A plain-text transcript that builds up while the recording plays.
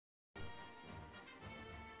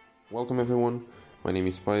Welcome everyone, my name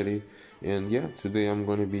is Spidey, and yeah, today I'm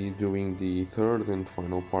gonna be doing the third and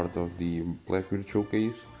final part of the Blackbeard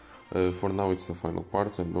showcase. For now it's the final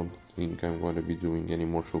part. I don't think I'm gonna be doing any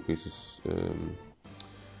more showcases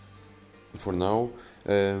for now.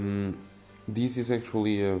 This is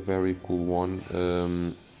actually a very cool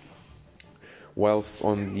one. Whilst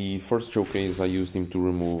on the first showcase I used him to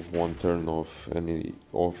remove one turn of any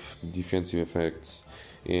of defensive effects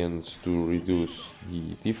and to reduce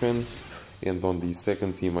the defense, and on the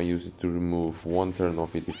second team I used it to remove one turn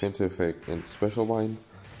of a defensive effect and special bind.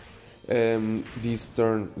 This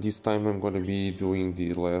time I'm gonna be doing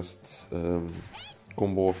the last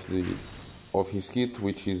combo of his kit,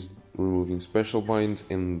 which is removing special bind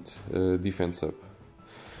and defense up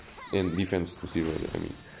and defense to 0.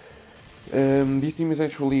 This team is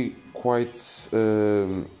actually quite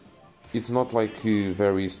it's not like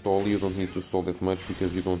very stall. You don't need to stall that much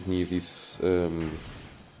because you don't need this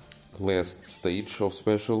last stage of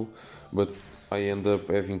special, but I end up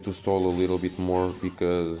having to stall a little bit more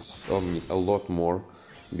because a lot more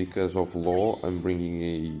because of law. I'm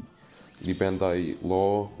bringing the Bandai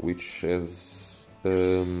law, which has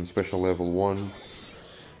special level 1,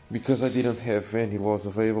 because I didn't have any laws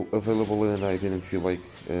available and I didn't feel like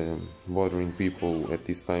bothering people at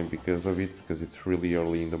this time because of it, because it's really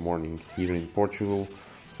early in the morning here in Portugal.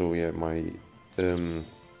 So yeah, my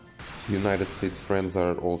United States friends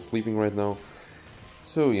are all sleeping right now.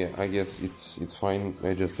 So yeah, I guess it's fine.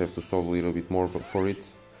 I just have to stall a little bit more for it.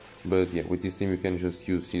 But yeah, with this team you can just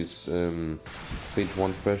use his stage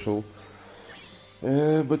 1 special.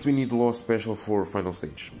 But we need law special for final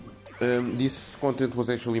stage. This content was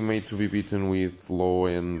actually made to be beaten with Law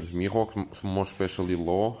and Mihawk, more especially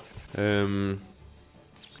Law.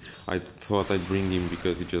 I thought I'd bring him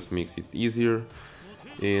because it just makes it easier.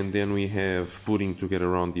 And then we have Pudding to get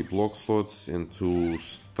around the block slots and to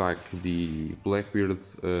stack the Blackbeard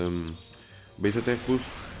base attack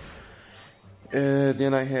boost.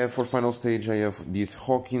 Then I have, for final stage, I have these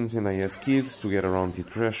Hawkins and I have Kids to get around the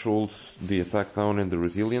thresholds, the attack down and the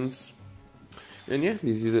resilience. And yeah,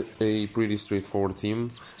 this is a pretty straightforward team.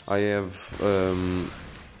 I have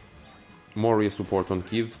Moria support on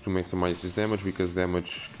Kid to maximize his damage, because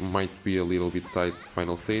damage might be a little bit tight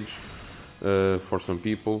final stage for some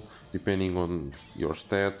people, depending on your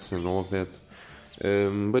stats and all of that.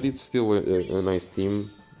 But it's still a nice team.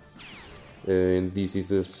 And this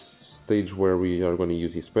is a stage where we are going to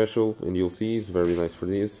use his special, and you'll see it's very nice for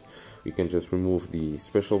this. You can just remove the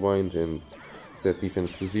special bind and set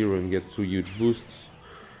defense to 0 and get 2 huge boosts.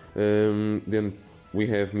 Then we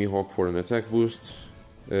have Mihawk for an attack boost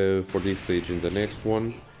for this stage and the next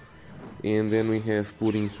one. And then we have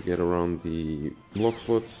Pudding to get around the block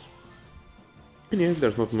slots. And yeah,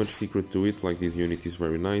 there's not much secret to it, like this unit is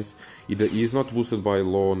very nice. He is not boosted by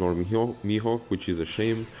Law nor Mihawk, which is a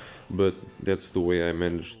shame, but that's the way I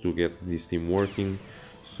managed to get this team working,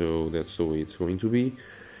 so that's the way it's going to be.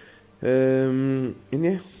 And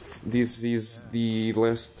yeah, this is the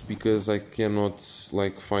last, because I cannot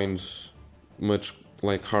find much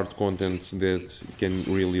hard content that can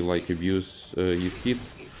really abuse his kit.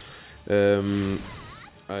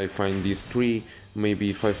 I find these 3. Maybe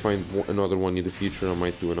if I find another one in the future I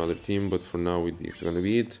might do another team, but for now this is gonna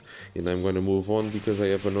be it, and I'm gonna move on because I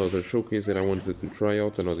have another showcase that I wanted to try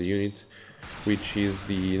out, another unit, which is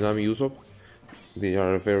the Nami Usopp. They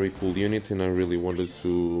are a very cool unit and I really wanted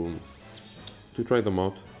to try them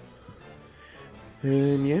out.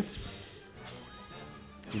 And yeah,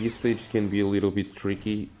 this stage can be a little bit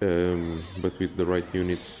tricky, but with the right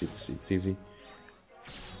units it's easy.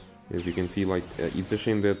 As you can see, it's a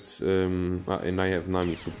shame that, and I have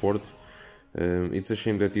Nami support, it's a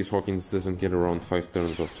shame that this Hawkins doesn't get around 5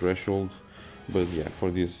 turns of threshold, but yeah,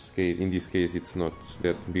 in this case it's not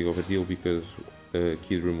that big of a deal because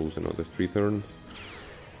Kid removes another 3 turns.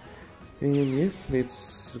 And yeah,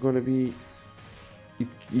 it's gonna be,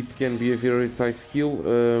 it can be a very tight kill.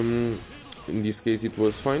 In this case it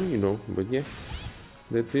was fine, but yeah,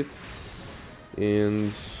 that's it. And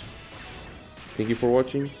thank you for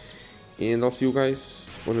watching, and I'll see you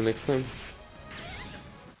guys on the next time.